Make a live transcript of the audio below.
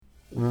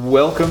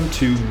Welcome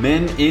to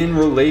Men in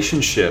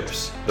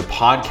Relationships, the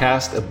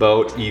podcast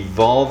about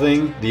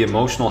evolving the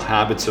emotional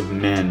habits of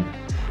men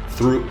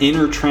through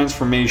inner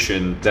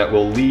transformation that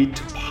will lead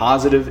to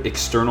positive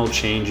external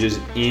changes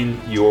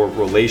in your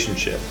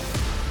relationship.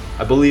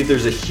 I believe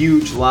there's a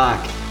huge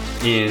lack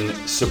in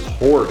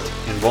support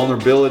and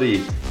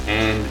vulnerability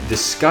and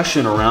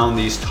discussion around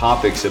these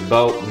topics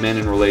about men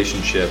in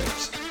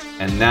relationships,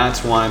 and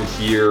that's why I'm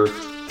here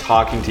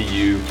talking to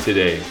you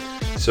today.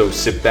 So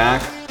sit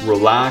back,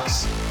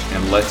 relax,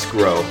 and let's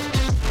grow.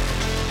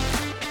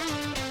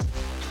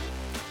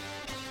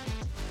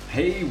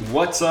 Hey,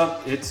 what's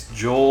up? It's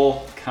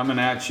Joel coming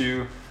at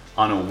you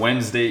on a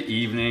Wednesday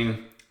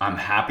evening. I'm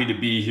happy to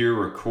be here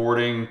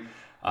recording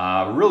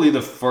really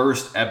the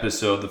first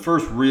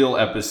real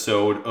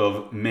episode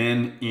of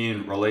Men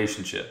in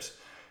Relationships.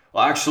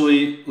 Well,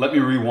 actually, let me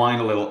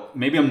rewind a little.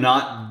 Maybe I'm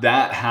not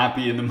that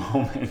happy in the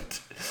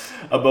moment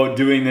about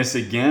doing this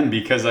again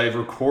because I've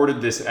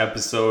recorded this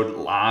episode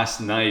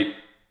last night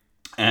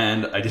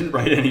and I didn't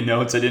write any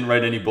notes, I didn't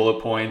write any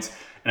bullet points,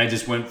 and I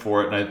just went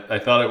for it. And I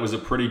thought it was a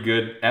pretty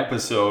good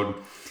episode,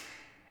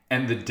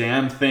 and the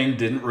damn thing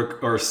didn't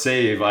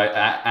save. I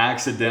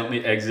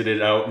accidentally exited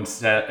out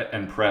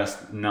and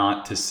pressed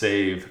not to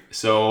save.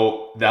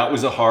 So that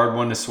was a hard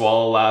one to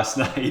swallow last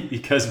night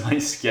because my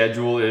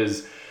schedule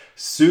is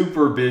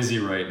super busy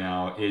right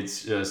now.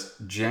 It's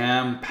just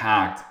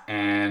jam-packed,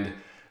 and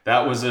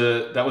that was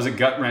a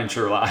gut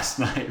wrencher last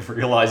night,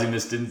 realizing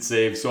this didn't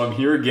save. So I'm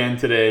here again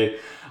today.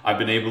 I've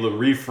been able to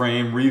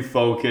reframe,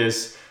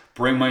 refocus,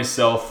 bring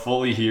myself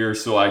fully here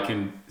so I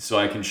can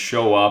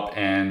show up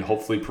and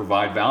hopefully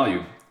provide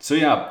value. So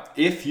yeah,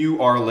 if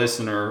you are a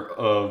listener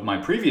of my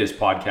previous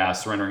podcast,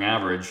 Surrendering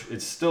Average,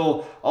 it's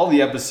still, all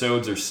the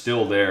episodes are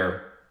still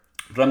there,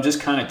 but I'm just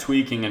kind of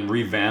tweaking and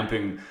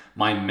revamping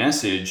my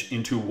message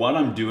into what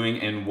I'm doing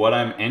and what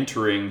I'm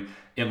entering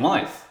in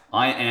life.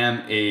 I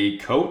am a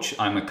coach.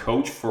 I'm a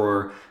coach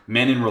for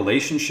men in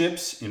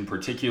relationships, in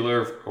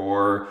particular,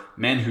 or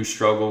men who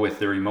struggle with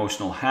their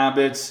emotional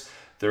habits,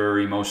 their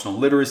emotional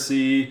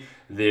literacy,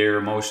 their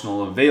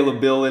emotional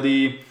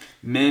availability,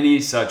 many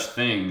such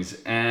things.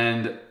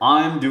 And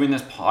I'm doing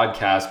this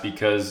podcast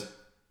because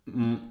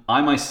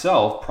I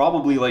myself,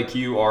 probably like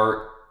you,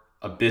 are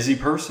a busy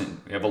person.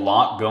 We have a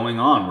lot going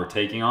on. We're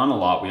taking on a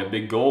lot. We have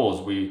big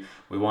goals. We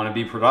want to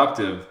be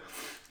productive.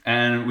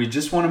 And we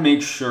just want to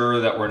make sure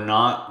that we're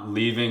not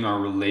leaving our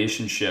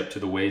relationship to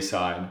the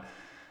wayside,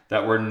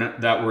 that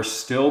we're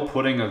still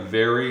putting a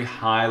very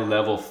high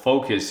level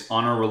focus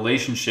on our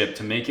relationship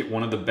to make it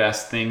one of the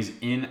best things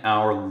in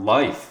our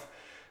life.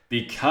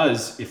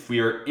 Because if we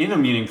are in a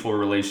meaningful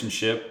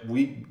relationship,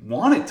 we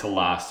want it to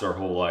last our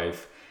whole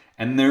life.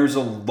 And there's a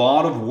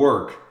lot of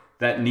work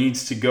that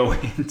needs to go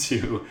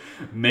into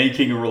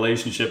making a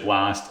relationship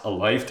last a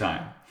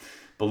lifetime.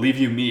 Believe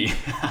you me,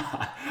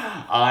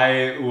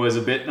 I was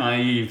a bit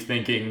naive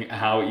thinking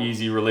how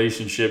easy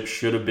relationships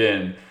should have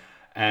been.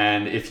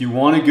 And if you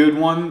want a good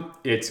one,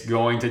 it's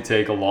going to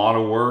take a lot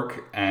of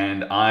work.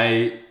 And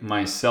I,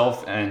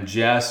 myself and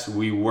Jess,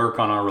 we work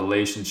on our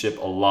relationship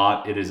a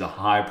lot. It is a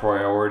high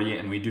priority,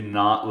 and we do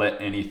not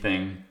let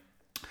anything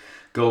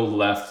go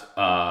left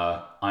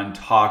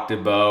untalked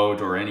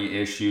about or any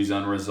issues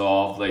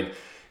unresolved. Like,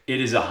 it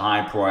is a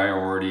high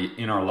priority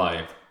in our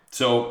life.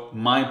 So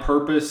my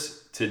purpose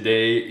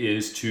today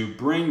is to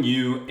bring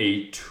you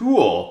a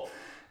tool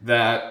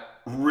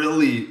that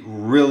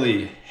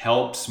really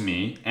helps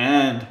me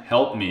and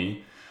help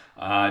me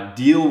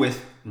deal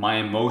with my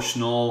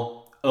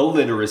emotional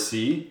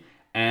illiteracy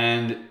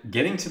and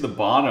getting to the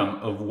bottom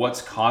of what's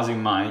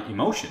causing my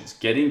emotions,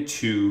 getting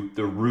to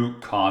the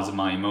root cause of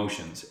my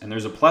emotions. And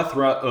there's a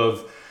plethora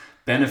of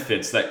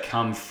benefits that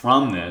come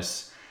from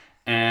this.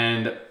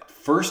 And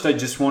first, I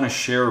just want to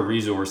share a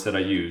resource that I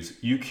use.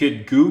 You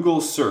could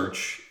Google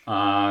search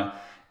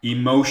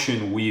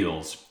emotion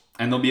wheels,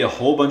 and there'll be a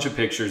whole bunch of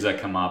pictures that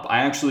come up. I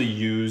actually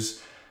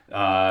use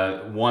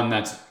one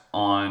that's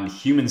on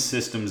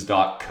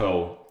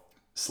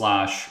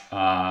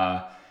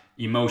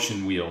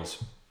humansystems.co/emotion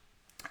wheels.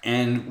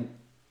 And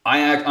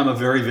I'm a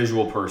very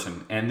visual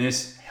person, and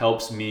this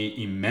helps me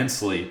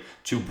immensely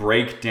to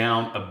break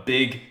down a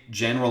big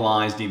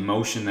generalized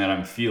emotion that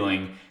I'm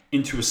feeling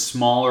into a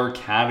smaller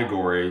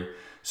category,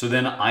 so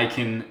then I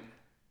can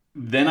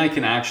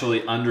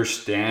actually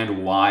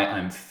understand why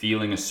I'm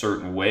feeling a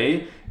certain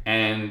way.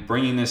 And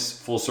bringing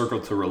this full circle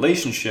to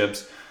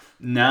relationships,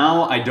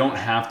 now I don't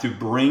have to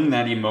bring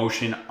that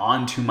emotion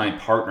onto my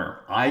partner.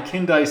 I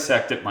can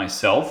dissect it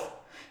myself,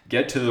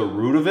 get to the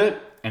root of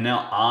it, and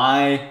now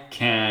I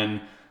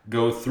can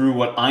go through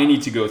what I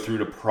need to go through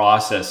to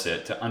process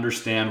it, to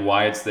understand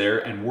why it's there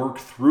and work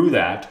through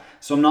that,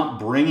 so I'm not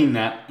bringing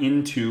that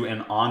into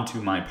and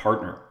onto my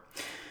partner.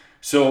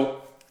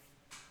 So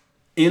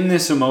in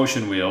this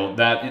emotion wheel,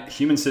 that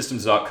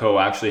humansystems.co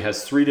actually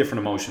has 3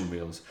 different emotion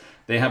wheels.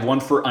 They have one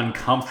for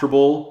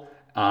uncomfortable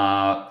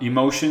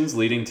emotions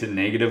leading to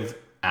negative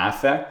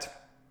affect.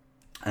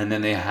 And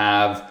then they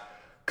have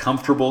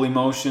comfortable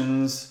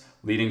emotions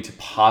leading to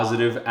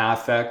positive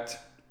affect.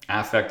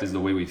 Affect is the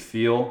way we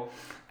feel.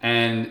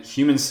 and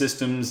human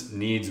systems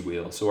needs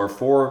wheel. So our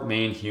 4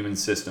 main human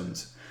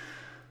systems.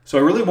 So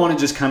I really want to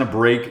just kind of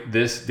break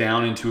this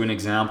down into an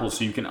example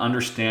so you can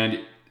understand,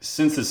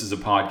 since this is a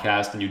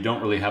podcast and you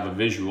don't really have a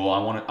visual, I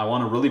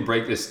want to really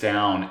break this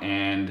down,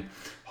 and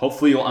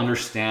hopefully you'll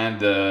understand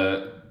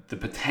the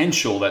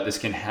potential that this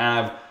can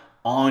have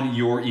on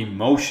your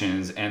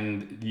emotions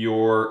and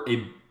your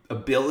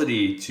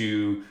ability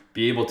to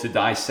be able to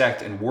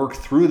dissect and work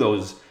through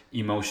those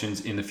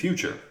emotions in the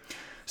future.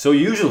 So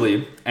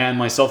usually, and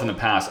myself in the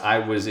past, I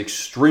was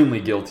extremely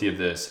guilty of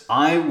this.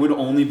 I would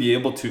only be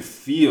able to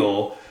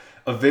feel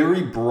a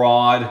very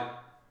broad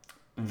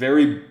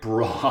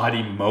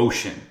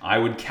emotion. I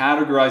would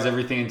categorize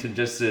everything into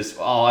just this,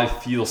 oh, I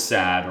feel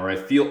sad, or I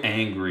feel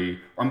angry,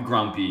 or I'm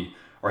grumpy,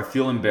 or I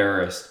feel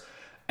embarrassed.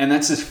 And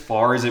that's as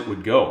far as it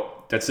would go.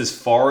 That's as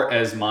far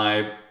as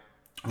my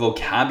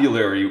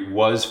vocabulary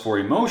was for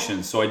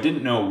emotions. So I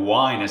didn't know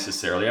why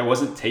necessarily. I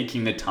wasn't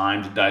taking the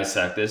time to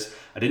dissect this.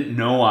 I didn't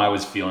know I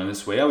was feeling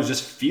this way. I was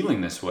just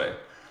feeling this way.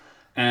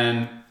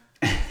 And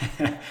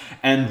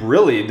and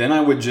really, then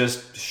I would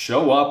just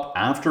show up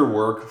after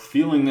work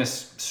feeling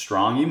this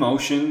strong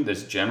emotion,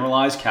 this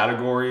categorized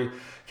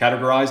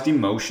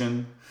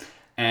emotion.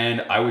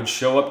 And I would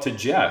show up to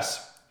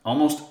Jess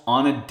almost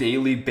on a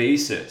daily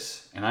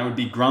basis. And I would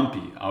be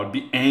grumpy. I would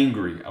be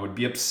angry. I would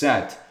be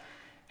upset.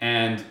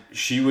 And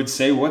she would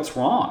say, what's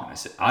wrong? I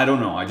said, I don't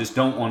know. I just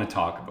don't want to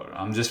talk about it.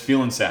 I'm just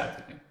feeling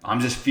sad. I'm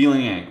just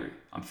feeling angry.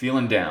 I'm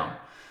feeling down.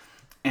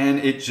 And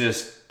it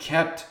just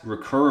kept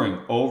recurring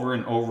over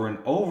and over and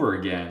over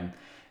again.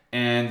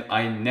 And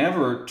I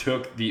never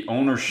took the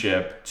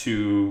ownership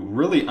to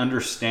really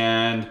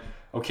understand,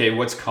 okay,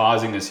 what's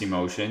causing this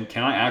emotion?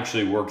 Can I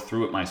actually work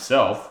through it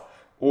myself?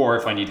 Or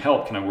if I need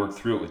help, can I work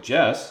through it with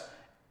Jess?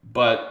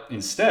 But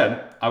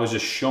instead, I was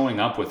just showing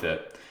up with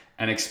it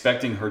and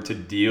expecting her to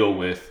deal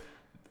with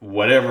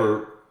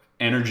whatever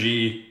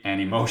energy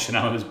and emotion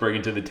I was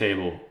bringing to the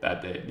table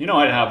that day. You know,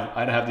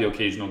 I'd have the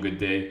occasional good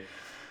day,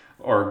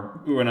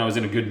 or when I was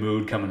in a good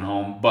mood coming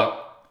home.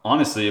 But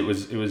honestly, it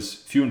was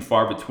few and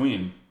far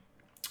between.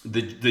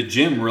 The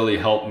gym really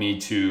helped me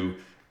to,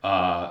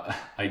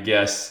 I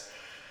guess,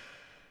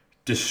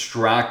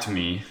 distract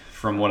me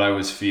from what I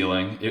was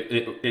feeling.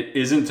 It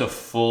isn't a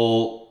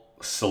full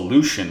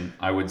solution,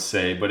 I would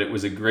say, but it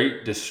was a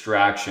great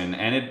distraction,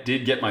 and it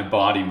did get my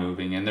body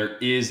moving. And there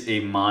is a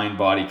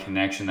mind-body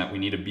connection that we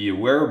need to be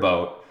aware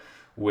about,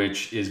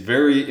 which is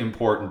very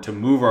important to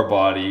move our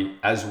body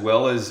as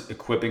well as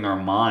equipping our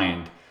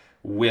mind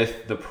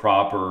with the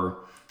proper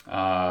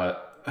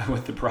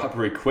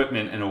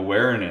equipment and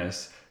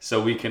awareness,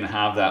 so we can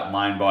have that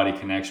mind-body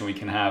connection. We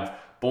can have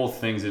both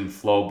things in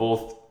flow,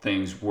 both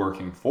things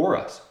working for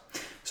us.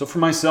 So for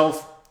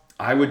myself,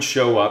 I would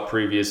show up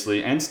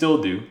previously, and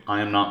still do. I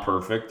am not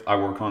perfect. I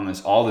work on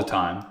this all the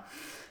time.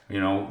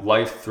 You know,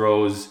 life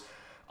throws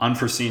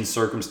unforeseen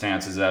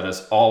circumstances at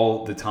us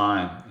all the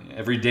time.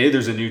 Every day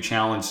there's a new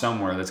challenge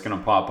somewhere that's going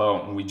to pop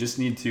out, and we just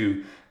need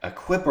to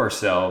equip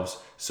ourselves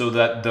so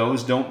that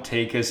those don't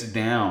take us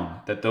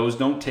down,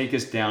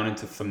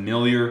 into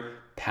familiar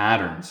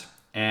patterns.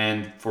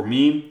 And for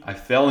me, I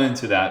fell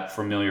into that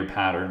familiar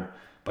pattern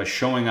by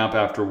showing up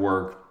after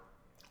work,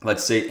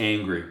 let's say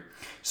angry.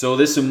 So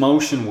this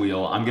emotion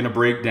wheel, I'm going to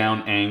break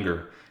down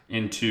anger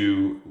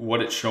into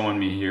what it's showing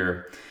me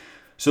here.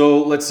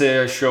 So let's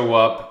say I show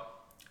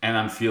up and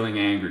I'm feeling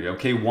angry.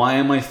 Okay, why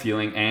am I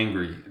feeling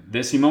angry?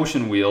 This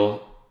emotion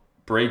wheel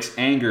breaks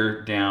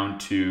anger down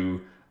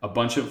to a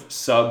bunch of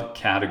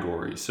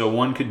subcategories. So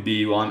one could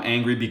be, well, I'm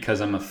angry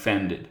because I'm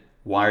offended.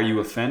 Why are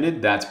you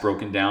offended? That's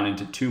broken down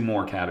into 2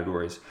 more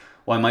categories.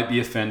 Well, I might be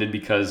offended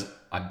because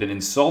I've been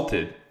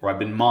insulted or I've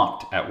been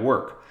mocked at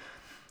work.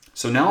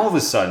 So now all of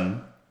a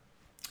sudden,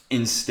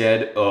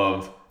 instead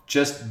of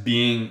just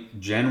being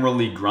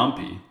generally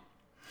grumpy,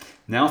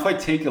 now if I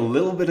take a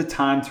little bit of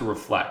time to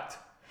reflect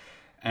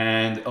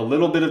and a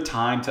little bit of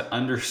time to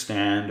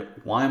understand,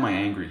 why am I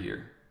angry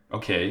here?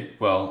 Okay,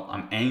 well,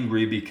 I'm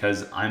angry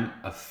because I'm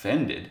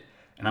offended,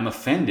 and I'm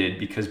offended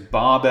because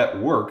Bob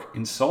at work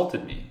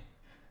insulted me.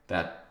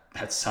 That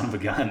son of a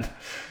gun.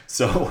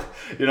 So,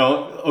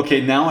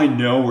 okay, now I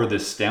know where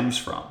this stems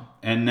from,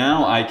 and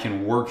now I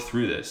can work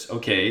through this.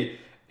 Okay,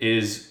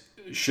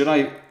 should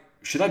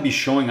I be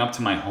showing up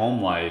to my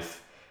home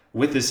life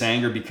with this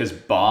anger because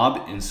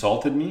Bob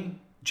insulted me?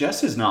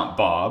 Jess is not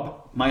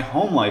Bob. My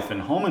home life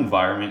and home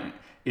environment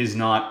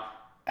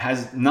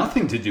has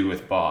nothing to do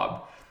with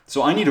Bob.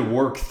 So I need to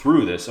work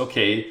through this.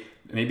 Okay,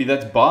 maybe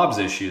that's Bob's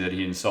issue that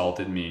he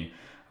insulted me.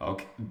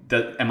 Okay,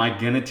 am I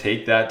gonna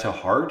take that to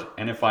heart?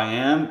 And if I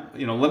am,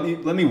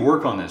 let me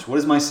work on this. What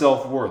is my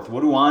self-worth?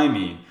 What do I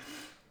mean?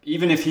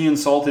 Even if he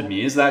insulted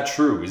me, is that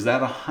true? Is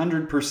that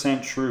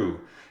 100% true?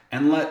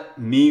 And let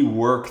me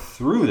work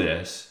through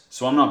this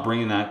so I'm not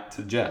bringing that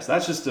to Jess.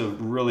 That's just a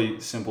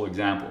really simple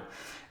example.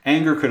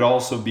 Anger could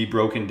also be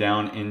broken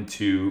down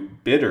into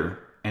bitter,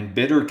 and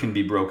bitter can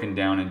be broken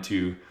down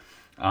into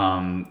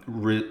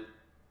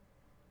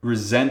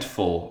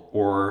resentful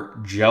or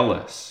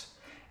jealous.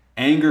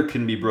 Anger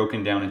can be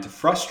broken down into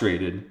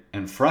frustrated,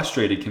 and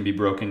frustrated can be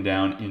broken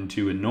down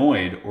into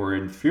annoyed or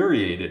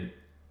infuriated.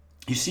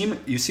 You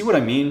see what I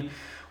mean?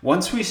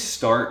 Once we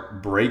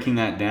start breaking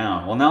that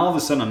down, well, now all of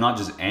a sudden I'm not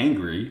just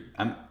angry.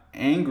 I'm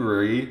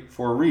angry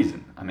for a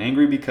reason. I'm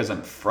angry because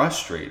I'm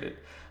frustrated.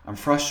 I'm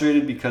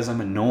frustrated because I'm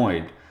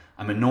annoyed.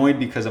 I'm annoyed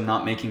because I'm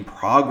not making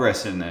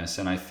progress in this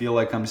and I feel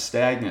like I'm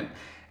stagnant.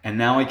 And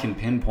now I can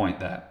pinpoint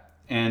that.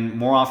 And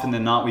more often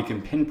than not, we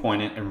can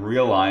pinpoint it and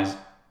realize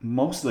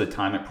most of the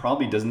time it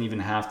probably doesn't even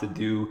have to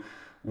do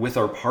with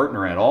our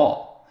partner at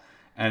all.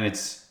 And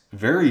it's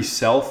very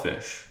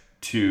selfish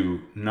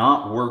to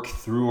not work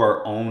through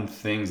our own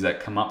things that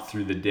come up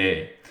through the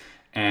day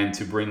and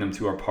to bring them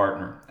to our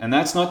partner. And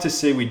that's not to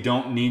say we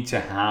don't need to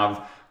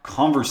have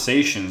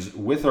conversations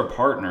with our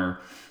partner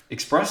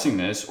expressing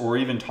this or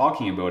even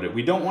talking about it.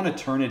 We don't want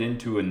to turn it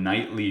into a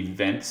nightly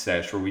vent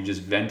sesh where we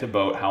just vent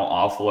about how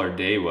awful our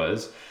day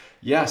was.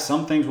 Yeah,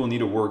 some things we'll need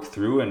to work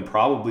through and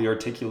probably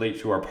articulate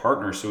to our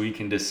partner so we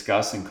can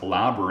discuss and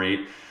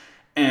collaborate.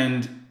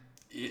 And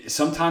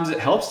sometimes it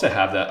helps to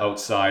have that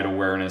outside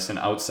awareness and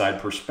outside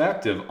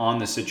perspective on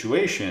the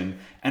situation,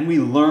 and we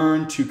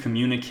learn to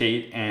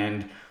communicate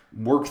and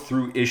work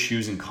through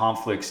issues and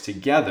conflicts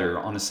together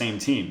on the same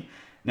team.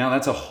 Now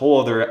that's a whole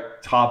other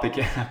topic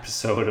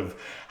episode of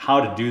how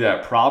to do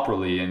that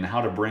properly and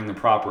how to bring the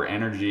proper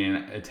energy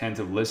and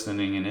attentive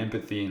listening and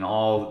empathy and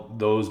all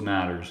those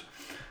matters.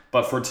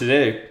 But for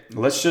today,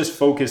 let's just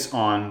focus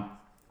on,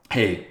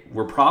 hey,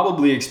 we're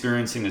probably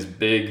experiencing this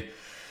big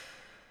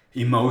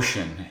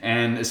emotion.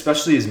 And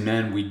especially as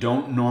men, we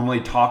don't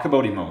normally talk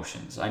about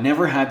emotions. I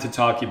never had to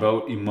talk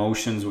about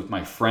emotions with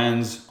my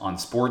friends on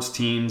sports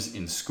teams,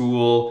 in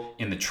school,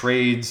 in the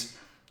trades.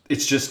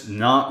 It's just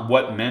not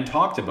what men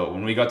talked about.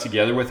 When we got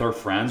together with our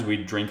friends,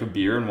 we'd drink a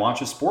beer and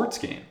watch a sports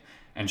game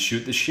and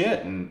shoot the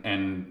shit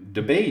and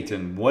debate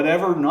and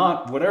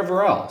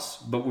whatever else.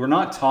 But we're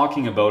not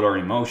talking about our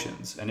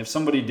emotions. And if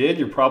somebody did,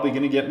 you're probably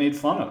going to get made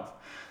fun of.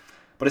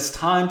 But it's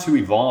time to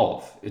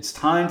evolve. It's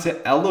time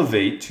to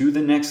elevate to the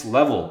next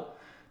level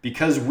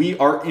because we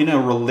are in a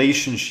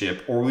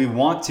relationship or we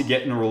want to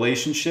get in a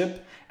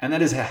relationship. And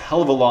that is a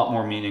hell of a lot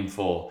more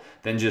meaningful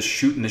than just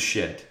shooting the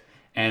shit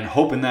and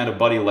hoping that a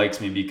buddy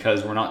likes me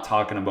because we're not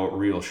talking about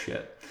real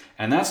shit.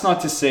 And that's not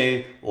to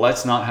say,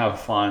 let's not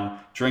have fun,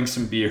 drink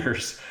some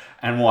beers,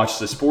 and watch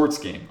the sports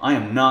game. I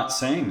am not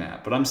saying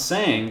that. But I'm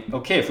saying,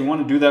 okay, if we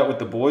want to do that with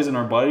the boys and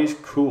our buddies,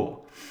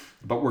 cool.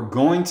 But we're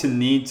going to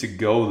need to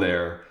go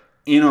there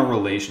in a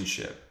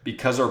relationship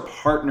because our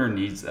partner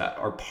needs that.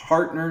 Our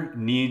partner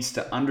needs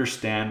to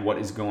understand what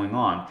is going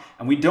on.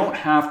 And we don't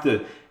have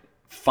to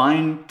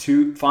fine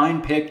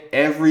pick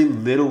every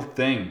little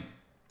thing,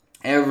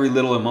 every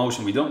little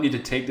emotion. We don't need to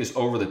take this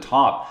over the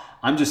top.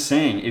 I'm just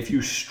saying, if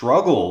you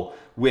struggle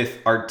with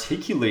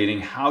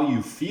articulating how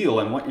you feel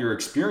and what you're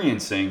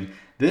experiencing,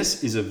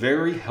 this is a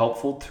very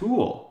helpful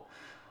tool.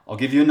 I'll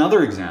give you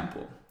another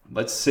example.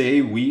 Let's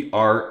say we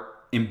are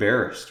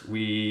embarrassed.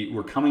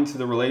 We're coming to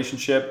the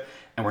relationship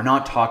and we're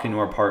not talking to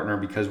our partner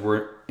because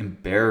we're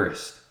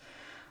embarrassed.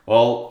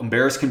 Well,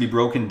 embarrassed can be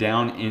broken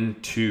down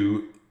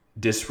into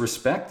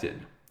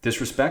disrespected.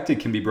 Disrespected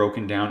can be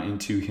broken down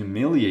into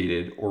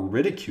humiliated or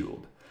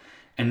ridiculed.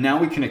 And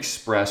now we can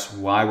express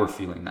why we're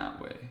feeling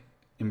that way.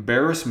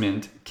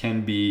 Embarrassment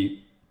can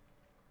be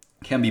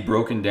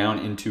broken down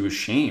into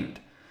ashamed.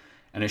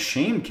 And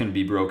ashamed can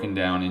be broken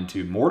down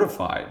into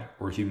mortified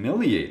or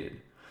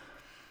humiliated.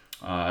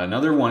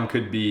 Another one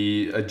could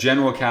be, a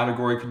general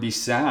category could be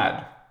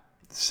sad.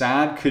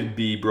 Sad could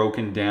be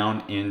broken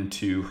down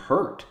into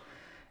hurt.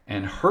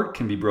 And hurt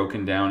can be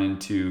broken down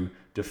into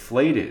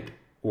deflated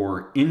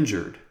or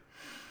injured.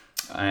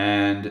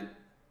 And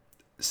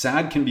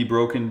sad can be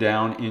broken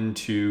down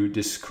into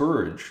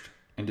discouraged.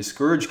 And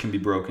discouraged can be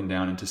broken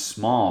down into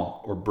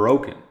small or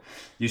broken.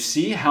 You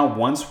see how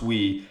once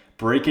we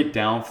break it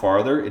down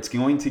farther, it's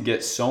going to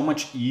get so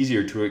much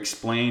easier to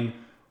explain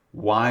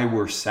why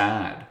we're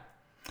sad.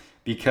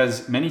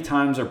 Because many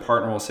times our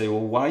partner will say, well,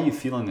 why are you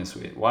feeling this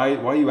way? Why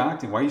are you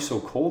acting? Why are you so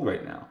cold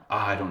right now?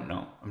 I don't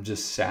know. I'm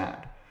just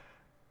sad.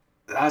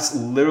 That's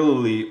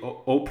literally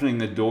opening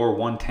the door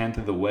 1/10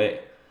 of the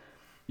way.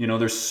 You know,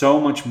 there's so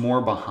much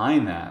more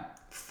behind that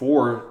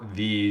for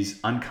these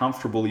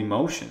uncomfortable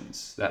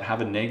emotions that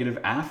have a negative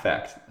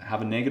affect,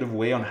 have a negative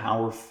way on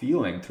how we're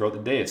feeling throughout the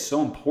day. It's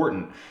so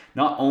important,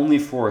 not only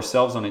for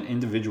ourselves on an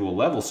individual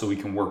level so we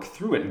can work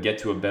through it and get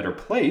to a better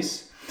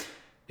place.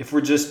 If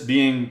we're just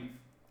being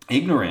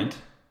ignorant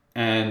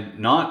and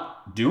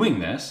not doing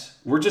this,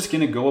 we're just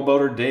going to go about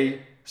our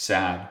day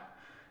sad.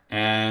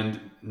 And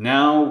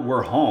now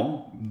we're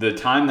home, the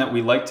time that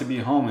we like to be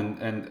home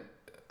and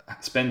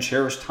spend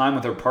cherished time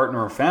with our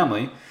partner or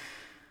family.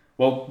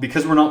 Well,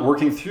 because we're not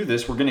working through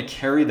this, we're going to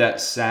carry that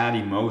sad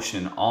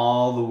emotion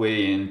all the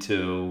way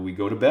until we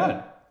go to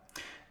bed.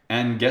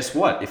 And guess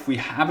what? If we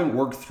haven't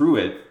worked through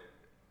it,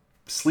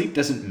 sleep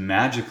doesn't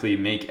magically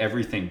make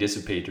everything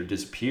dissipate or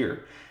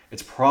disappear.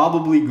 It's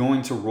probably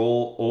going to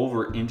roll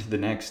over into the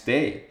next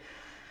day.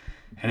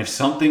 And if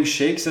something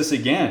shakes us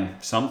again,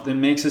 something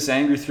makes us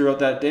angry throughout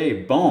that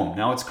day, boom,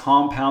 now it's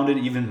compounded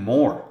even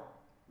more.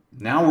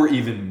 Now we're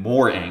even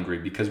more angry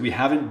because we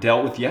haven't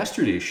dealt with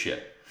yesterday's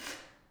shit.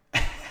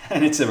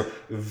 And it's a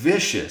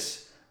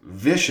vicious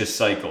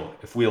cycle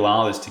if we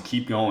allow this to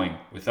keep going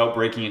without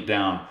breaking it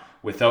down,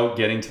 without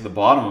getting to the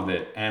bottom of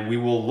it. And we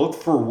will look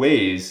for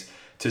ways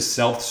to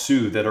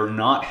self-soothe that are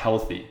not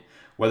healthy,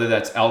 whether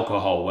that's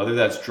alcohol, whether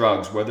that's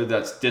drugs, whether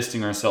that's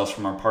distancing ourselves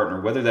from our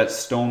partner, whether that's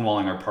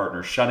stonewalling our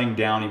partner, shutting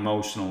down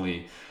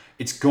emotionally.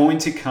 It's going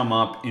to come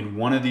up in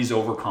one of these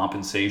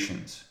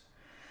overcompensations.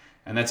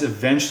 And that's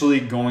eventually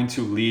going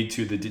to lead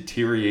to the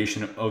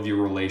deterioration of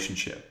your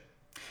relationship.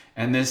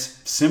 And this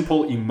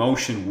simple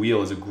emotion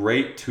wheel is a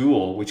great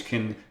tool which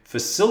can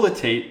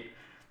facilitate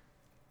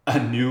a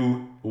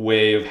new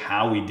way of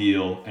how we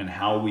deal and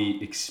how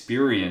we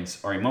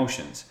experience our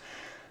emotions.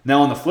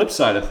 Now, on the flip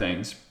side of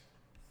things,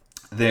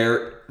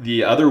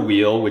 the other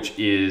wheel, which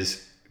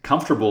is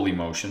comfortable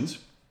emotions,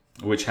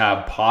 which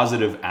have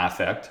positive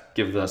affect,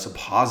 gives us a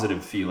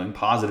positive feeling,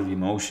 positive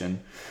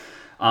emotion.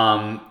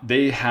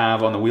 They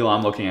have, on the wheel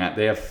I'm looking at,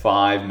 they have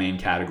 5 main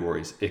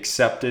categories: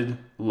 accepted,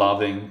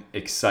 loving,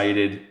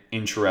 excited,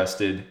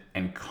 interested,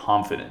 and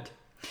confident.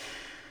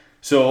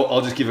 So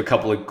I'll just give a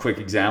couple of quick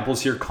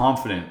examples here.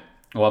 Confident.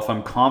 Well, if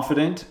I'm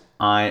confident,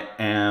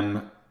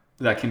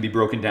 that can be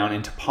broken down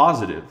into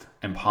positive,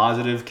 and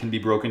positive can be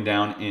broken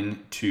down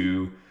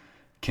into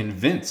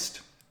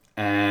convinced,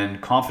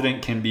 and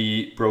confident can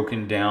be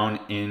broken down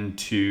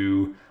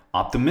into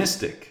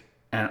optimistic,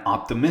 and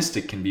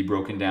optimistic can be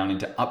broken down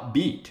into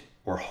upbeat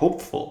or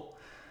hopeful.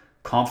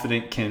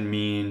 Confident can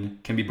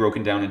be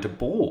broken down into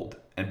bold,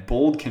 and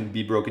bold can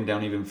be broken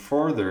down even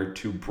further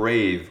to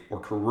brave or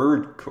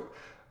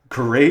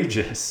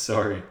courageous.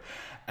 Sorry.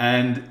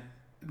 And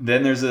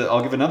then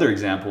I'll give another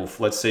example.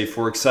 Let's say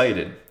for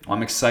excited.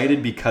 I'm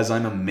excited because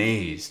I'm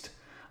amazed.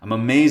 I'm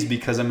amazed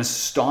because I'm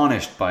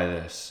astonished by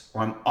this,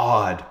 or I'm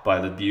awed by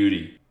the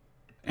beauty.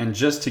 And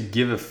just to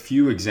give a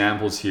few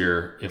examples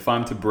here, if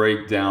I'm to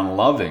break down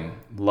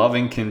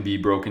loving can be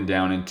broken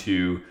down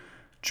into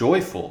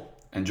joyful,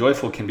 and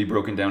joyful can be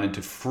broken down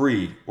into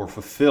free or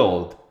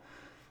fulfilled,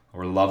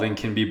 or loving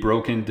can be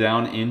broken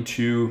down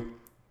into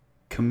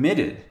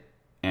committed,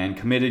 and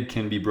committed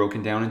can be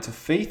broken down into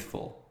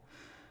faithful.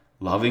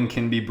 Loving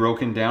can be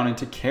broken down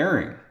into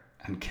caring,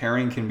 and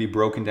caring can be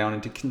broken down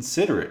into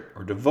considerate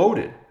or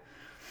devoted.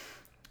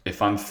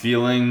 If I'm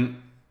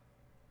feeling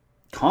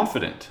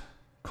confident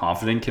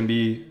can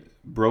be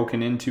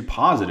broken into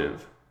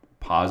positive.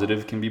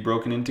 Positive can be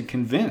broken into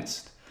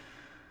convinced.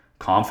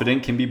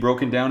 Confident can be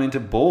broken down into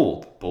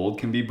bold. Bold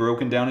can be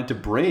broken down into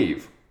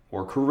brave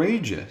or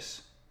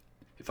courageous.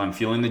 If I'm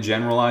feeling the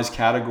generalized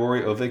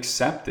category of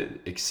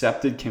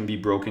accepted can be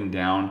broken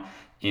down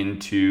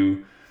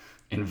into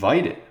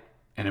invited.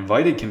 And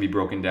invited can be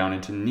broken down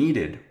into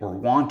needed or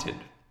wanted.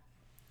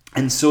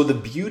 And so the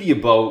beauty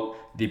about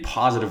the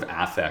positive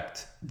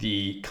affect,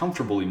 the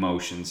comfortable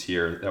emotions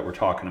here that we're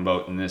talking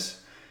about in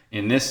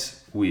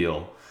this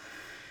wheel,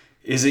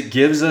 is it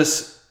gives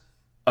us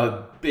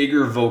a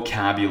bigger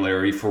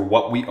vocabulary for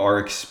what we are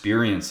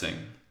experiencing.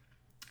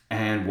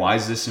 And why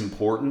is this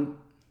important?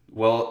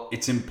 Well,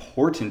 it's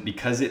important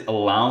because it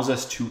allows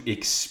us to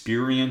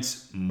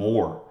experience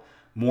more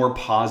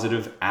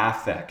positive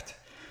affect.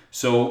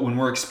 So when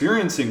we're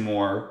experiencing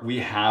more, we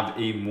have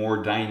a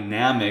more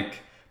dynamic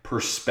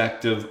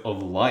perspective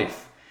of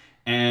life.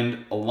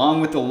 And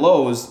along with the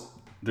lows,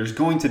 there's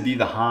going to be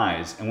the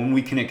highs. And when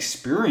we can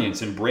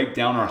experience and break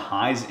down our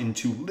highs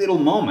into little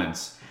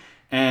moments,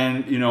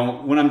 and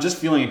when I'm just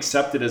feeling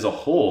accepted as a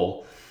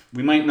whole,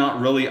 we might not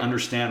really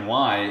understand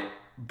why.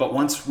 But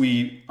once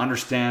we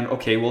understand,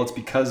 okay, well, it's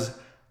because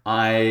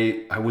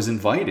I was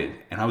invited,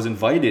 and I was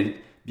invited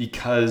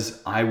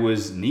because I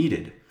was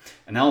needed.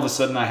 And now all of a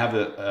sudden I have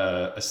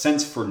a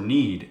sense for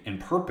need and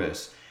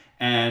purpose.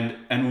 And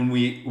when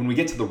we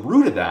get to the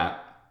root of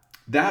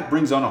that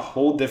brings on a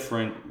whole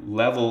different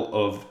level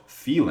of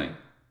feeling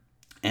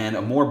and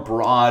a more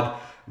broad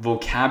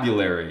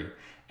vocabulary.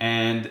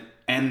 And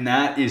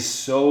that is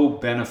so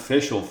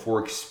beneficial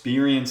for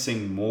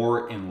experiencing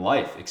more in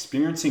life,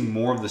 experiencing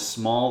more of the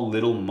small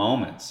little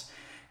moments.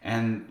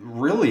 And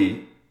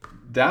really,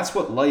 that's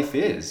what life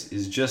is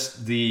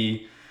just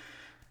the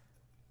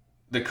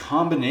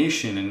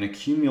combination and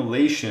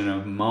accumulation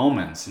of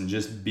moments and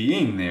just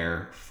being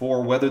there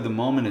for whether the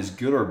moment is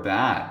good or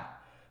bad.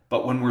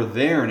 But when we're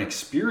there and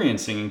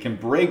experiencing and can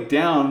break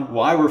down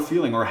why we're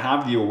feeling or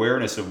have the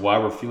awareness of why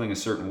we're feeling a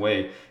certain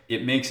way,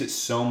 it makes it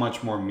so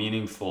much more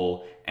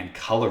meaningful and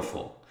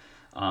colorful.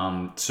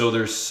 So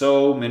there's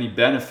so many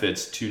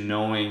benefits to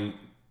knowing,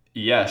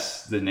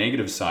 yes, the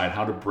negative side,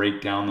 how to break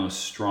down those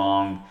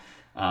strong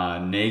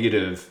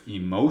negative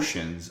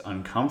emotions,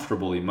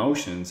 uncomfortable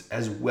emotions,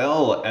 as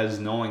well as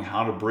knowing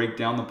how to break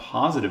down the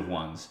positive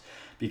ones.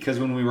 Because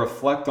when we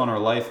reflect on our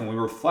life and we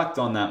reflect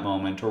on that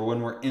moment, or when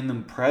we're in the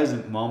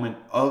present moment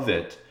of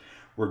it,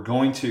 we're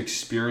going to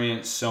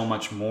experience so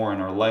much more.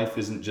 And our life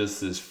isn't just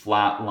this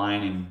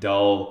flat-lining,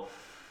 dull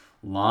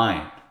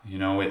line.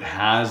 It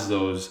has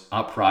those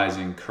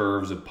uprising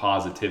curves of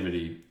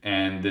positivity,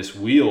 and this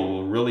wheel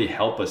will really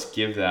help us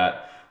give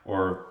that,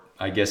 or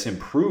I guess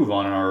improve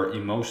on our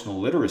emotional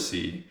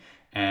literacy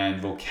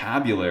and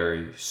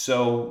vocabulary,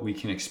 so we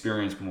can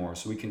experience more,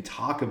 so we can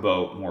talk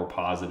about more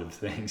positive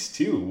things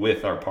too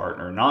with our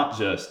partner, not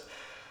just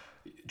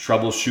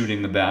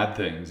troubleshooting the bad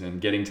things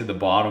and getting to the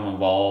bottom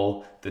of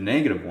all the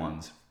negative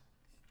ones.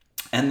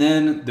 And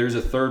then there's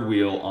a third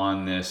wheel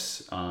on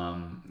this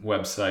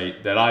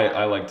website that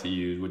I like to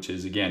use, which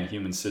is, again,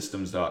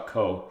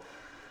 humansystems.co.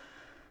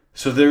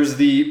 So there's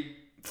the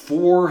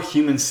 4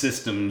 human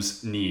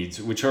systems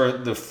needs, which are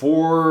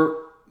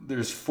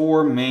there's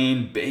 4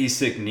 main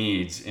basic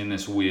needs in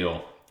this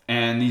wheel.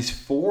 And these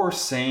 4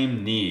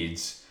 same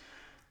needs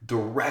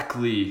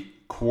directly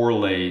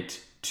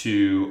correlate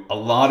to a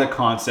lot of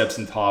concepts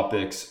and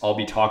topics I'll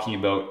be talking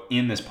about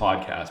in this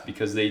podcast,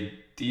 because they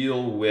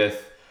deal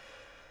with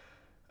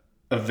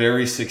a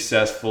very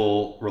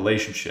successful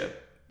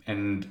relationship,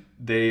 and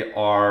they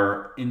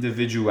are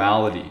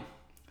individuality,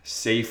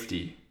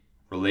 safety,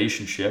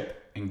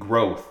 relationship, and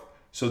growth.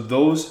 So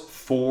those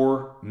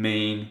 4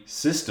 main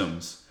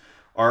systems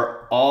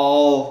are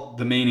all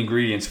the main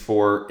ingredients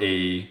for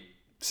a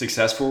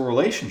successful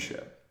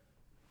relationship.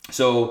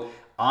 So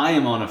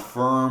I'm a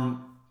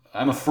firm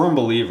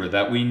believer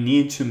that we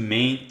need to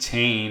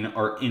maintain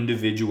our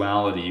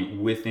individuality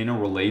within a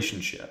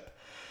relationship.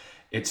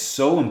 It's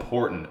so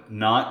important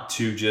not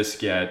to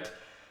just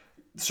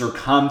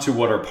succumb to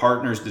what our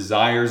partner's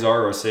desires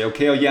are, or say,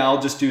 okay, yeah,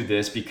 I'll just do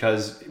this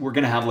because we're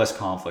going to have less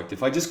conflict.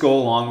 If I just go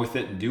along with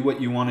it and do what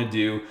you want to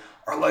do,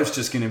 our life's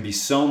just going to be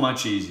so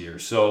much easier.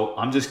 So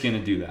I'm just going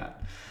to do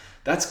that.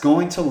 That's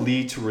going to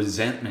lead to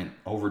resentment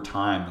over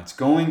time. It's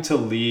going to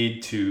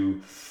lead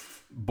to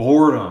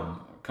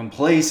boredom,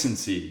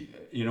 complacency.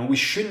 We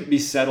shouldn't be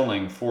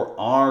settling for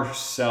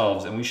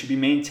ourselves, and we should be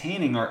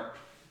maintaining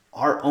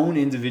our own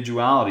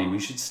individuality. We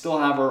should still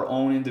have our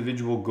own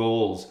individual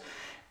goals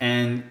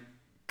and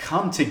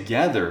come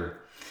together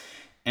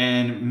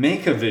and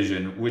make a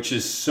vision which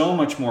is so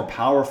much more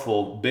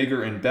powerful,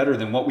 bigger, and better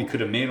than what we could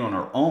have made on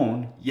our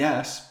own.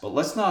 Yes, but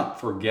let's not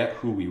forget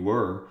who we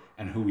were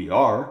and who we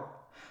are.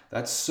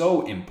 That's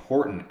so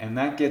important, and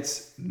that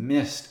gets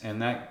missed.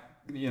 And that,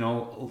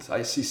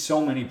 I see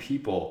so many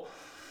people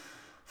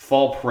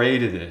fall prey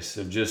to this,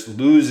 of just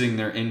losing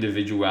their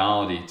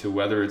individuality to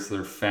whether it's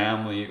their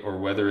family or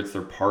whether it's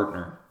their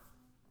partner.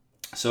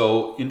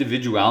 So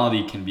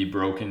individuality can be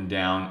broken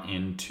down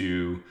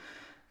into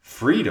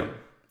freedom,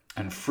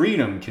 and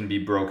freedom can be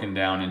broken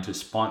down into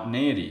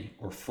spontaneity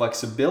or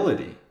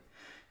flexibility.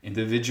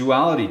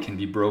 Individuality can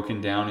be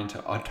broken down into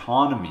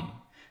autonomy.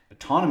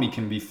 Autonomy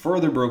can be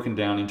further broken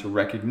down into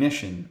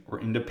recognition or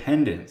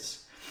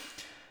independence.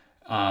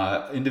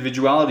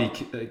 Individuality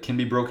can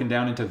be broken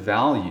down into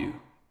value,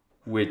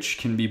 which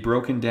can be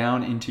broken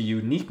down into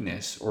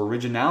uniqueness or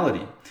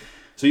originality.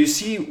 So you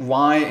see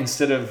why,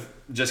 instead of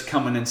just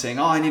coming and saying,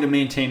 I need to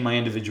maintain my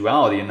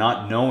individuality, and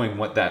not knowing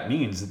what that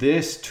means,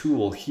 this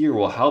tool here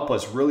will help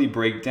us really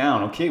break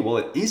down, okay, well,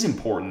 it is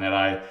important that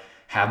I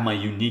have my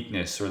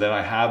uniqueness, or that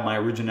I have my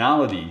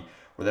originality,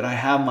 or that I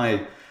have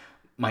my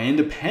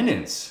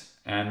independence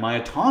and my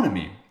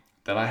autonomy,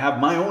 that I have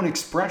my own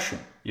expression,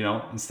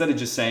 instead of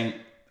just saying,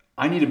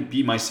 I need to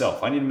be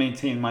myself, I need to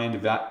maintain my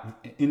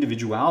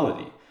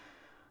individuality.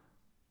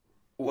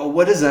 Well,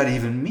 what does that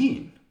even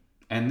mean?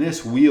 And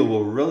this wheel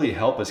will really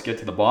help us get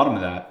to the bottom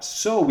of that,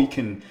 so we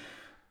can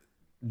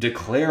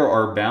declare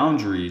our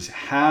boundaries,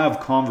 have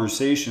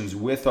conversations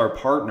with our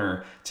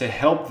partner to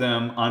help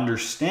them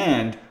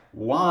understand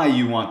why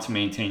you want to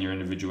maintain your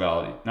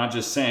individuality. Not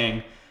just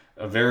saying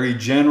a very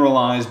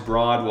generalized,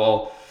 broad,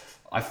 well,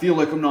 I feel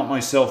like I'm not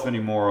myself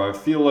anymore. I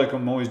feel like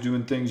I'm always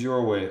doing things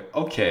your way.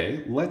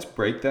 Okay, let's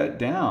break that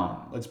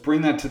down. Let's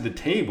bring that to the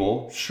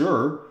table,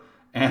 sure.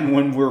 And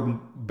when we're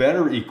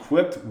better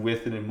equipped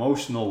with an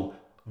emotional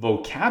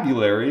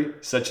vocabulary,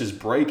 such as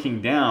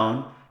breaking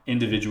down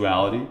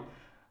individuality,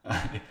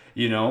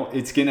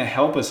 it's going to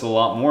help us a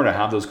lot more to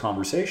have those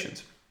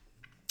conversations.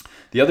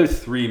 The other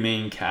 3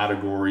 main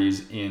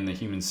categories in the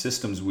human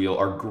systems wheel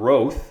are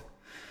growth.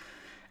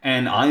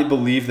 And I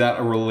believe that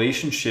a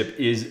relationship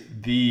is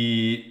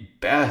the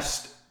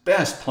best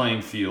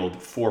playing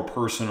field for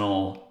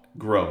personal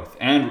growth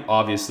and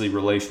obviously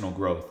relational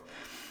growth.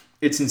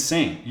 It's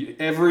insane.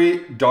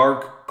 Every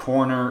dark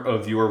corner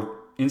of your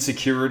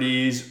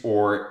insecurities,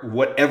 or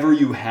whatever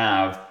you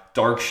have,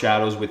 dark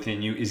shadows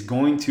within you, is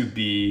going to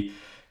be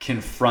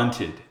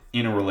confronted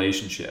in a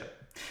relationship.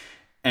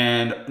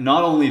 And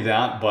not only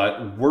that,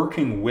 but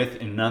working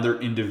with another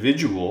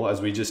individual, as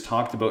we just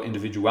talked about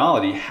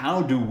individuality,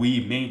 how do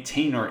we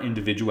maintain our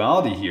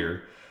individuality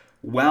here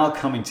while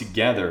coming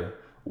together,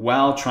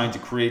 while trying to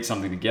create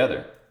something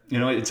together?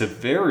 It's a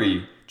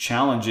very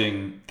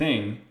challenging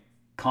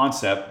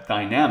concept,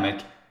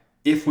 dynamic,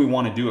 if we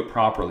want to do it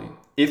properly,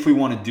 if we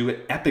want to do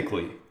it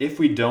epically, if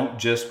we don't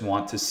just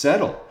want to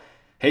settle.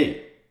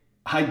 Hey,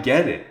 I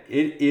get it.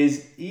 It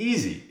is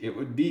easy. It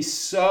would be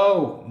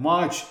so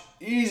much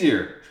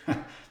easier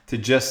to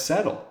just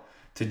settle,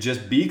 to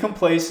just be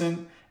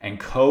complacent and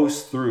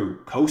coast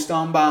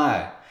on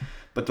by.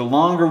 But the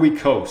longer we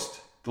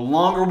coast, the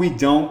longer we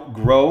don't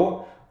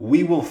grow,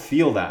 we will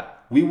feel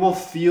that. We will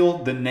feel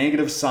the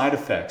negative side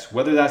effects,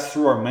 whether that's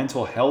through our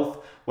mental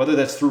health, whether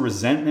that's through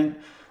resentment.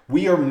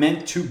 We are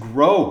meant to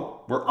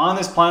grow. We're on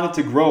this planet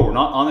to grow. We're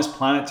not on this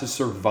planet to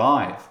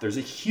survive. There's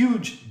a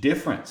huge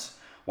difference.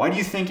 Why do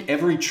you think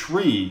every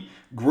tree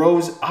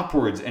grows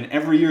upwards and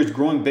every year it's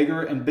growing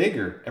bigger and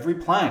bigger? Every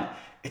plant.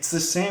 It's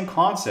the same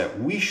concept.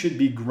 We should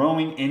be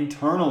growing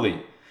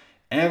internally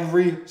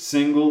every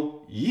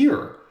single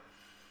year.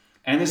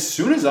 And as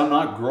soon as I'm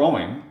not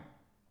growing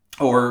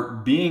or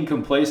being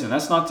complacent,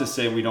 that's not to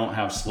say we don't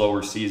have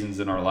slower seasons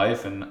in our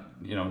life and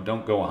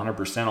don't go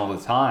 100% all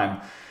the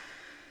time.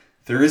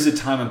 There is a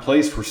time and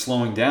place for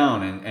slowing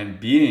down and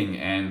being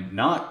and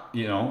not,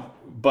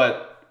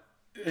 but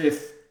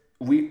if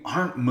we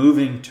aren't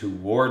moving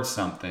towards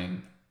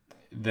something,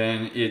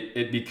 then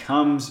it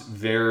becomes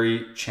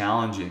very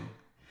challenging.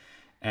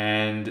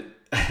 And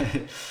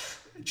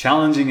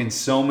challenging in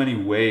so many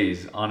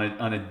ways on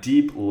a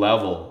deep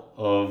level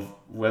of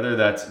whether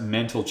that's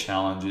mental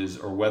challenges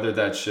or whether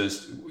that's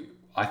just,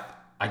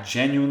 I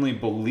genuinely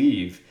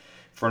believe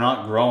if we're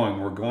not growing,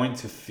 we're going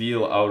to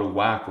feel out of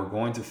whack. We're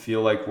going to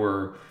feel like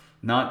we're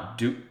not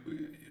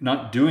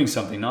doing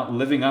something, not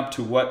living up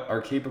to what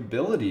our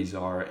capabilities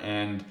are.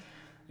 And,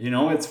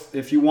 it's,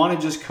 if you want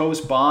to just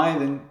coast by,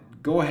 then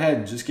go ahead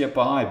and just get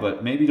by,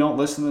 but maybe don't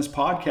listen to this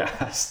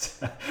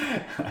podcast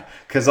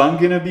because I'm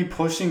going to be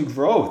pushing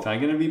growth. I'm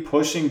going to be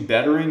pushing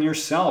bettering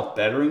yourself,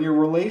 bettering your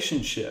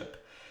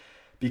relationship,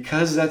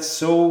 because that's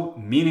so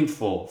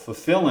meaningful,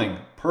 fulfilling,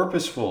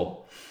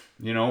 purposeful.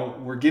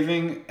 We're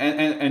giving,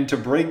 and to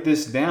break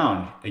this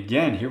down,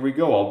 again, here we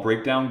go. I'll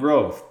break down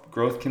growth.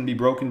 Growth can be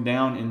broken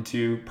down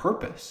into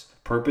purpose.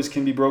 Purpose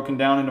can be broken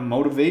down into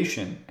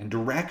motivation and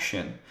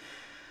direction.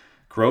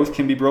 Growth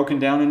can be broken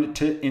down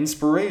into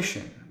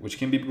inspiration, which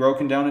can be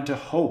broken down into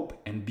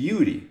hope and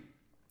beauty.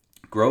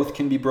 Growth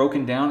can be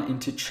broken down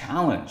into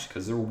challenge,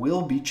 because there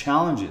will be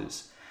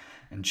challenges.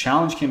 And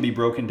challenge can be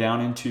broken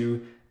down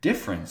into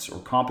difference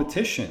or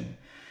competition.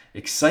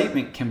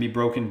 Excitement can be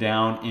broken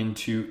down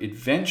into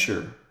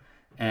adventure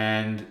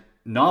and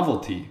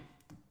novelty.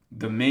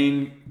 The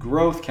main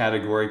growth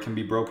category can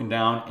be broken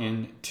down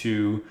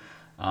into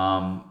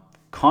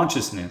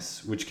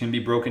consciousness, which can be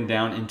broken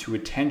down into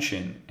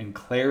attention and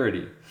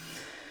clarity.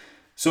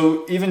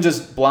 So even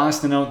just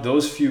blasting out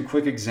those few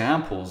quick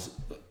examples,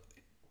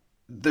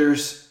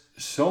 there's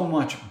so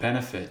much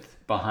benefit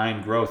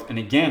behind growth. And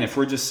again, if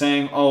we're just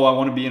saying, oh, I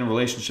want to be in a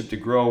relationship to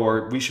grow,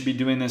 or we should be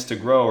doing this to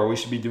grow, or we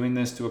should be doing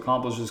this to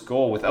accomplish this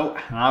goal, without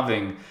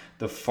having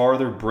the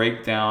farther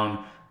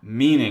breakdown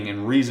meaning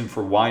and reason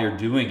for why you're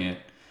doing it,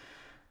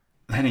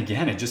 then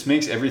again, it just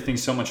makes everything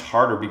so much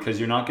harder, because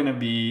you're not going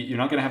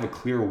to have a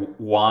clear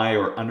why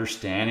or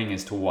understanding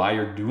as to why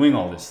you're doing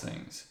all these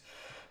things.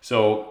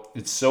 So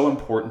it's so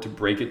important to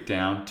break it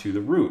down to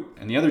the root.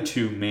 And the other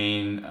two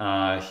main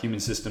human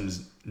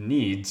systems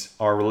needs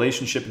are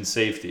relationship and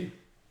safety.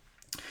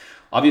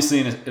 Obviously,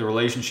 in a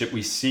relationship,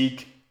 we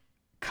seek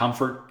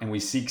comfort and we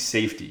seek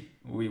safety.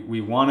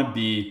 We want to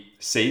be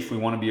safe, we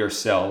want to be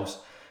ourselves,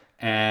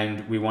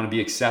 and we want to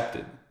be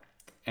accepted.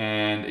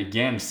 And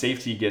again,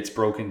 safety gets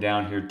broken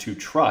down here to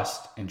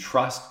trust, and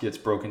trust gets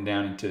broken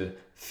down into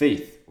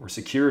faith or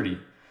security.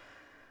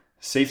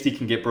 Safety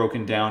can get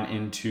broken down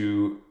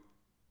into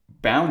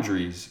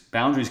boundaries.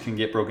 Boundaries can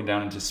get broken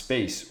down into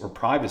space or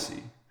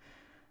privacy.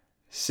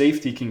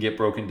 Safety can get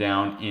broken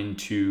down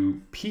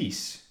into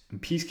peace,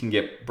 and peace can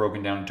get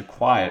broken down into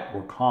quiet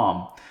or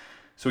calm.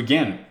 So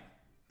again,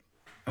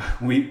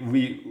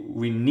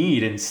 we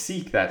need and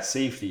seek that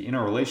safety in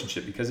a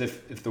relationship, because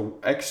if the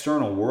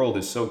external world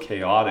is so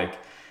chaotic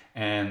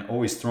and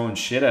always throwing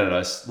shit at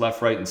us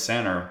left, right, and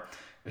center,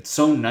 it's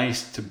so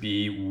nice to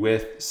be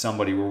with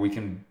somebody where we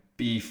can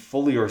be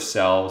fully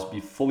ourselves, be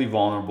fully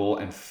vulnerable,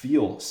 and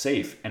feel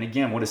safe. And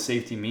again, what does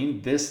safety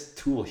mean? This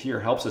tool here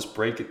helps us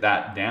break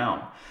that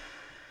down.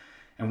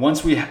 And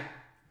once we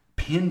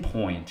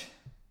pinpoint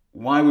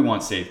why we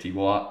want safety,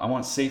 well, I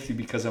want safety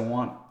because I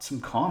want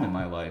some calm in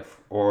my life,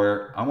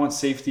 or I want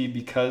safety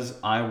because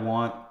I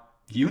want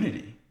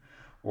unity,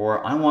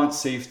 or I want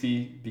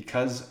safety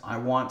because I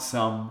want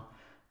some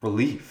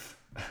relief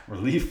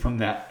from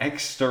that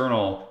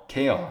external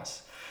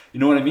chaos. You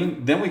know what I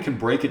mean? Then we can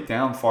break it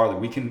down farther.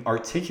 We can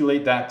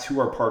articulate that to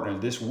our partner.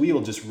 This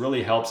wheel just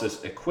really helps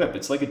us equip.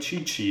 It's like a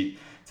cheat sheet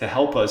to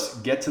help us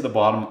get to the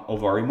bottom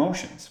of our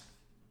emotions.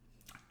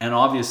 And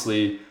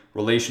obviously,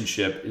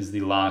 relationship is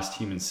the last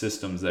human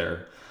systems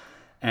there.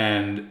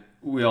 And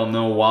we all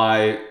know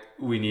why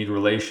we need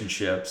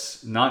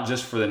relationships, not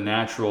just for the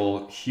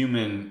natural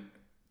human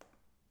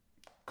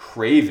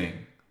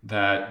craving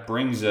that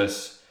brings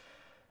us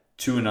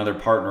to another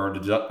partner,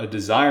 or a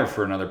desire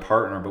for another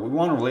partner, but we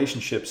want a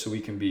relationship so we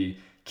can be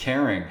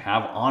caring,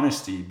 have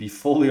honesty, be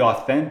fully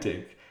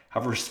authentic,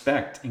 have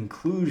respect,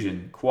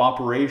 inclusion,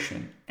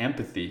 cooperation,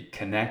 empathy,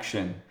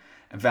 connection,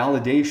 and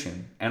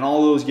validation. And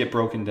all those get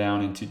broken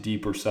down into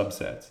deeper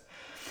subsets.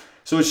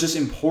 So it's just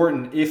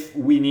important, if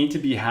we need to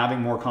be having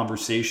more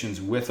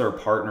conversations with our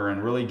partner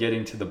and really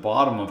getting to the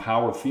bottom of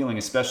how we're feeling,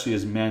 especially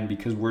as men,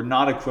 because we're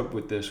not equipped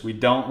with this. We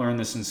don't learn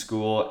this in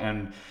school.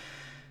 And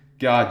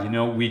God,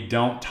 we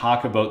don't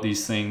talk about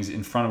these things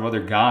in front of other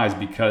guys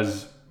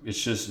because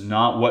it's just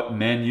not what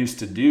men used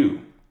to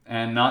do.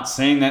 And not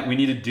saying that we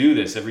need to do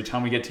this every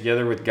time we get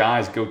together with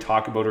guys, go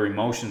talk about our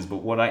emotions.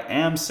 But what I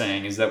am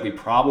saying is that we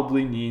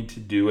probably need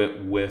to do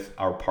it with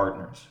our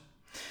partners.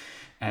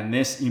 And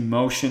this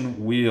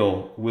emotion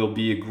wheel will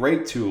be a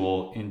great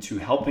tool into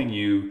helping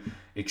you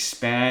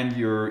expand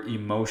your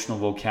emotional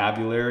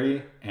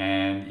vocabulary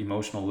and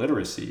emotional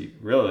literacy,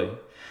 really.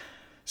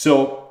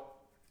 So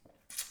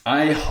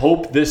I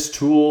hope this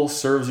tool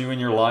serves you in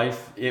your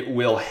life. It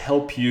will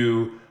help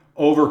you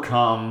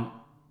overcome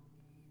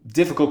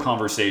difficult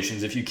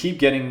conversations. If you keep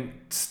getting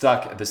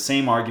stuck at the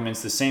same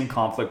arguments, the same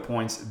conflict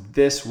points,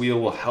 this wheel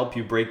will help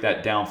you break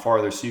that down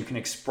farther so you can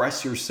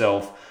express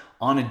yourself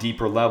on a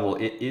deeper level.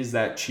 It is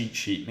that cheat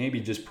sheet. Maybe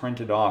just print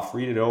it off,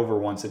 read it over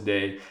once a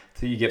day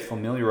till you get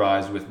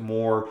familiarized with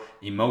more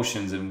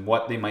emotions and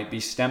what they might be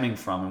stemming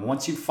from. And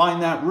once you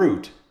find that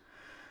root,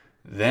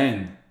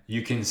 then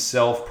you can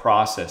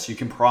self-process. You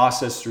can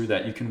process through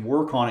that. You can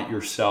work on it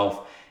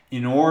yourself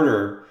in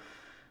order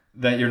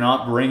that you're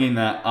not bringing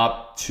that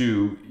up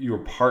to your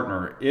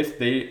partner if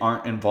they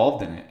aren't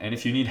involved in it. And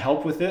if you need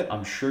help with it,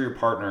 I'm sure your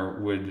partner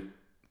would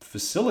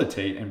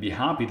facilitate and be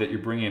happy that you're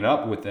bringing it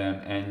up with them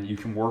and you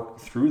can work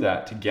through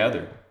that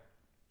together.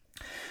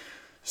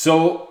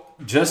 So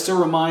just a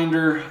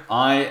reminder,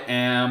 I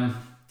am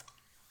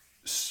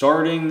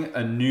starting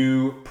a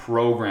new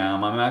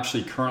program. I'm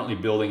actually currently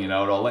building it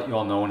out. I'll let you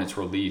all know when it's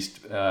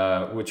released,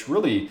 which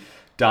really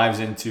dives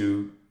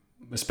into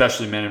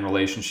especially men in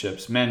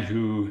relationships, men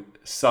who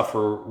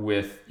suffer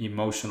with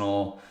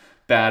emotional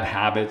bad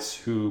habits,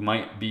 who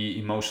might be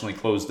emotionally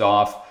closed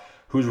off,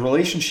 whose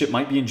relationship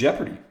might be in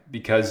jeopardy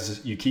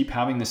because you keep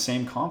having the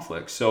same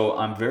conflict. So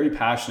I'm very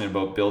passionate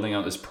about building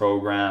out this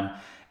program,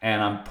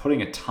 and I'm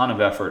putting a ton of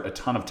effort, a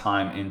ton of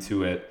time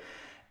into it.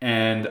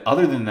 And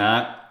other than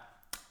that,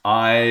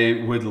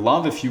 I would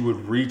love if you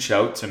would reach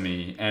out to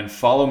me and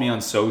follow me on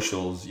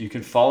socials. You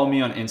can follow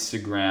me on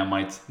Instagram.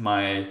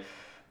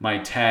 My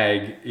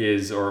tag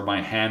is, or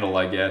my handle,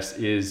 I guess,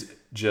 is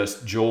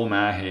just Joel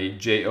Mahe,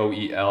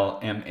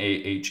 Joelmahe.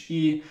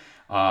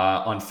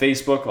 On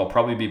Facebook, I'll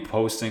probably be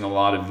posting a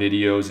lot of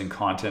videos and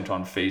content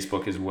on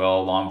Facebook as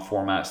well, long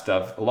format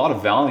stuff, a lot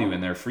of value in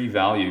there, free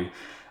value.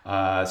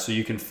 So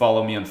you can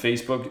follow me on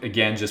Facebook.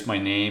 Again, just my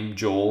name,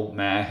 Joel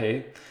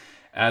Mahe.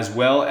 As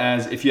well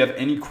as if you have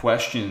any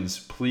questions,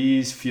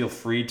 please feel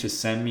free to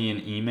send me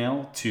an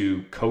email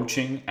to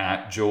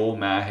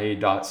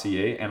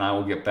coaching@joelmahe.ca and I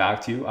will get back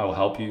to you. I will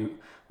help you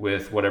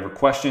with whatever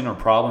question or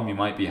problem you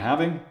might be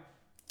having.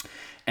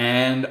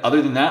 And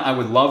other than that, I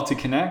would love to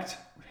connect.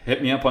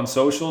 Hit me up on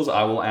socials.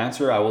 I will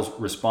answer. I will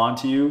respond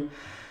to you.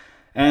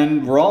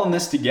 And we're all in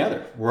this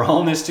together. We're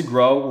all in this to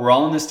grow. We're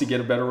all in this to get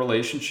a better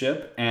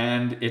relationship.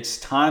 And it's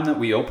time that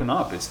we open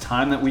up. It's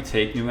time that we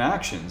take new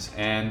actions.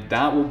 And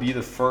that will be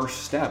the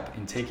first step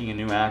in taking a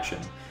new action.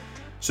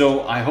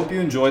 So I hope you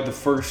enjoyed the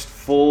first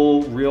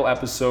full real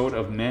episode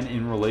of Men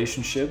in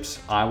Relationships.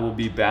 I will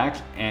be back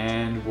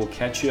and we'll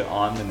catch you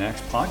on the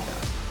next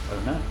podcast. Other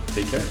than that,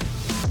 take care.